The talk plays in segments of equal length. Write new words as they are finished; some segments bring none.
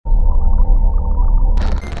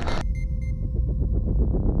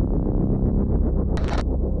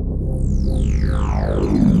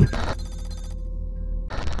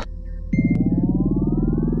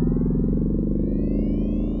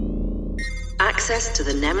Access to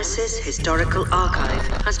the Nemesis Historical Archive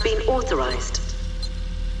has been authorized.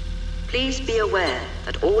 Please be aware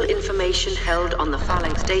that all information held on the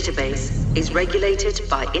Phalanx database is regulated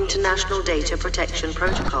by international data protection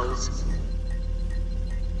protocols.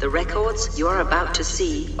 The records you are about to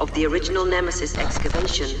see of the original Nemesis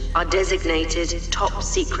excavation are designated top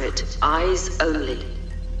secret, eyes only.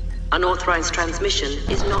 Unauthorized transmission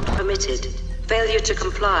is not permitted. Failure to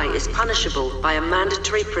comply is punishable by a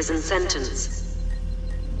mandatory prison sentence.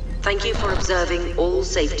 Thank you for observing all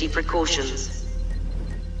safety precautions.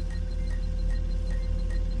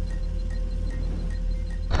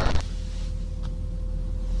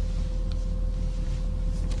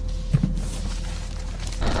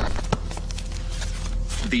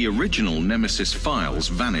 The original Nemesis files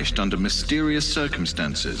vanished under mysterious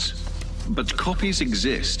circumstances, but copies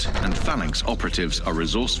exist and Phalanx operatives are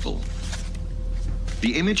resourceful.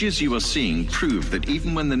 The images you are seeing prove that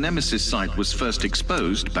even when the Nemesis site was first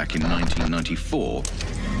exposed back in 1994,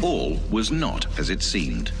 all was not as it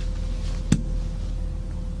seemed.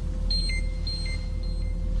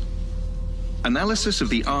 Analysis of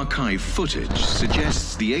the archive footage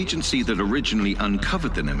suggests the agency that originally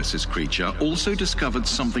uncovered the Nemesis creature also discovered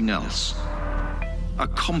something else. A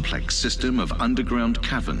complex system of underground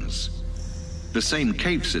caverns. The same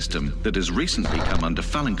cave system that has recently come under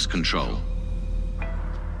Phalanx control.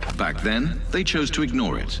 Back then, they chose to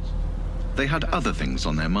ignore it. They had other things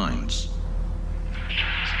on their minds. It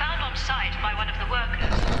was found on site by one of the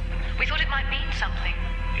workers. We thought it might mean something.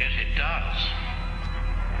 Yes, it does.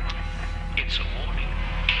 It's a warning.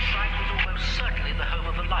 The site was almost certainly the home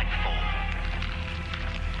of a life form.